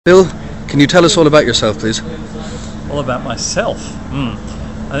Bill, can you tell us all about yourself, please? All about myself?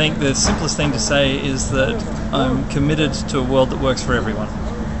 I think the simplest thing to say is that I'm committed to a world that works for everyone.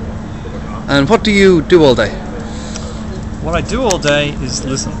 And what do you do all day? What I do all day is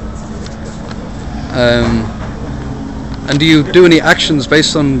listen. And do you do any actions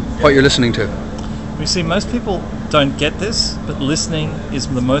based on what you're listening to? You see, most people don't get this, but listening is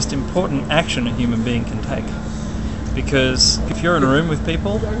the most important action a human being can take. Because if you're in a room with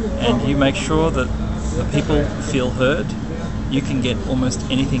people and you make sure that the people feel heard, you can get almost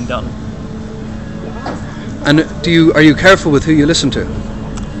anything done. And are you careful with who you listen to?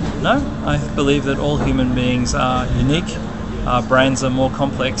 No, I believe that all human beings are unique. Our brains are more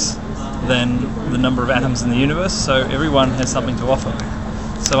complex than the number of atoms in the universe, so everyone has something to offer.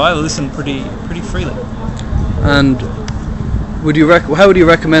 So I listen pretty freely. And how would you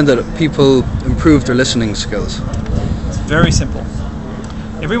recommend that people improve their listening skills? It's very simple.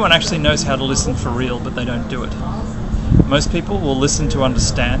 Everyone actually knows how to listen for real, but they don't do it. Most people will listen to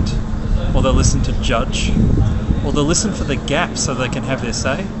understand, or they'll listen to judge, or they'll listen for the gap so they can have their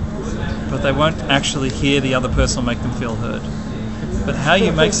say, but they won't actually hear the other person or make them feel heard. But how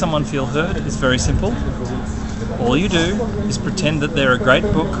you make someone feel heard is very simple. All you do is pretend that they're a great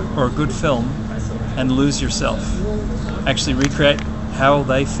book or a good film and lose yourself. Actually recreate how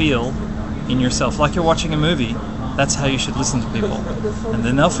they feel in yourself. Like you're watching a movie, that's how you should listen to people. And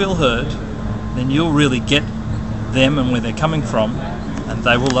then they'll feel heard, then you'll really get them and where they're coming from, and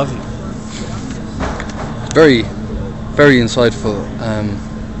they will love you. Very, very insightful.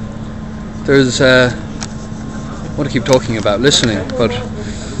 There's I want to keep talking about listening, but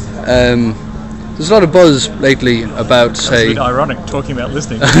there's a lot of buzz lately about, say... It's a bit ironic talking about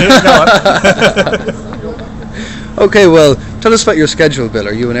listening. Go on. Okay, well, tell us about your schedule, Bill.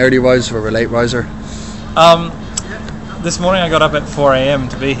 Are you an early riser or a late riser? This morning I got up at 4 a.m.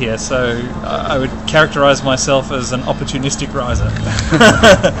 to be here, so I would characterise myself as an opportunistic riser.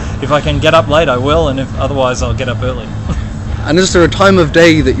 If I can get up late, I will, and if otherwise, I'll get up early. And is there a time of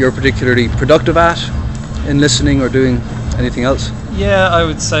day that you're particularly productive at in listening or doing anything else? Yeah, I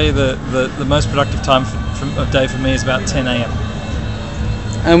would say that the most productive time of day for me is about 10 a.m.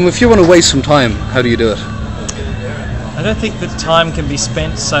 And if you want to waste some time, how do you do it? I don't think that time can be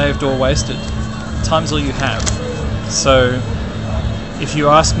spent, saved or wasted. Time's all you have. So if you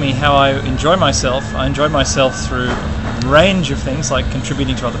ask me how I enjoy myself through a range of things, like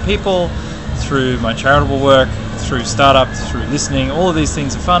contributing to other people, through my charitable work, through startups, through listening. All of these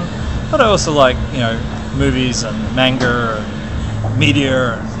things are fun, but I also like, movies and manga and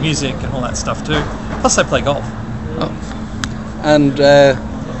media and music and all that stuff too. Plus I play golf. Oh. And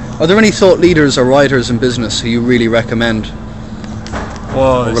are there any thought leaders or writers in business who you really recommend?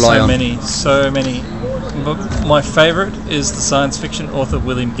 Whoa, there's so many. But my favourite is the science fiction author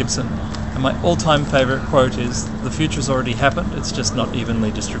William Gibson. And my all-time favourite quote is, "The future's already happened, it's just not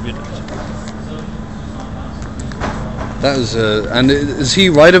evenly distributed." That was, and is he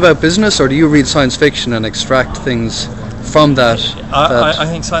right about business, or do you read science fiction and extract things from that? I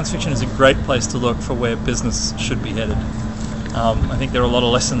think science fiction is a great place to look for where business should be headed. I think there are a lot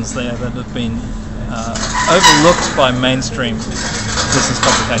of lessons there that have been overlooked by mainstream business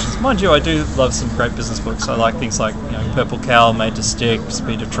publications. Mind you, I do love some great business books. I like things like Purple Cow, Made to Stick,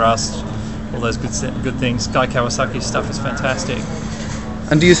 Speed of Trust, all those good things. Guy Kawasaki's stuff is fantastic.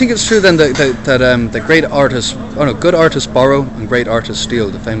 And do you think it's true then that great artists, good artists borrow and great artists steal,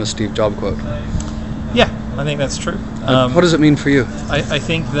 the famous Steve Jobs quote? Yeah, I think that's true. What does it mean for you? I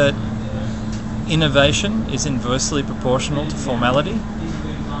think that innovation is inversely proportional to formality,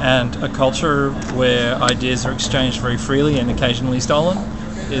 and a culture where ideas are exchanged very freely and occasionally stolen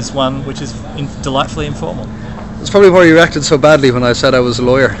is one which is delightfully informal. That's probably why you reacted so badly when I said I was a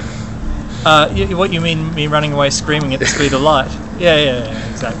lawyer. What you mean, me running away screaming at the speed of light? Yeah,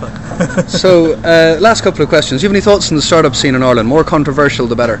 exactly. So, last couple of questions. Do you have any thoughts on the startup scene in Ireland? More controversial,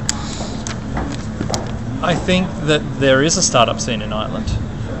 the better. I think that there is a startup scene in Ireland,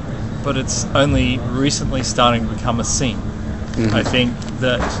 but it's only recently starting to become a scene. Mm-hmm. I think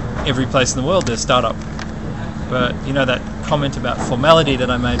that every place in the world there's startup. But that comment about formality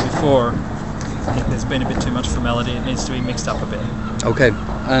that I made before, I think there's been a bit too much formality. It needs to be mixed up a bit. Okay,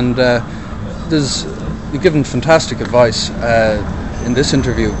 and you've given fantastic advice in this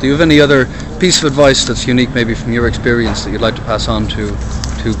interview. Do you have any other piece of advice that's unique maybe from your experience that you'd like to pass on to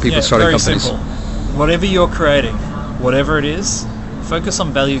people starting very companies? Simple. Whatever you're creating, whatever it is, focus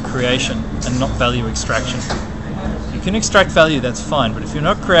on value creation and not value extraction. You can extract value, that's fine, but if you're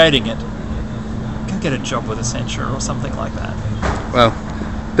not creating it, go get a job with Accenture or something like that. Well,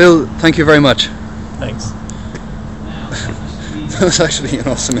 Bill, thank you very much. Thanks. That was actually an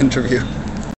awesome interview.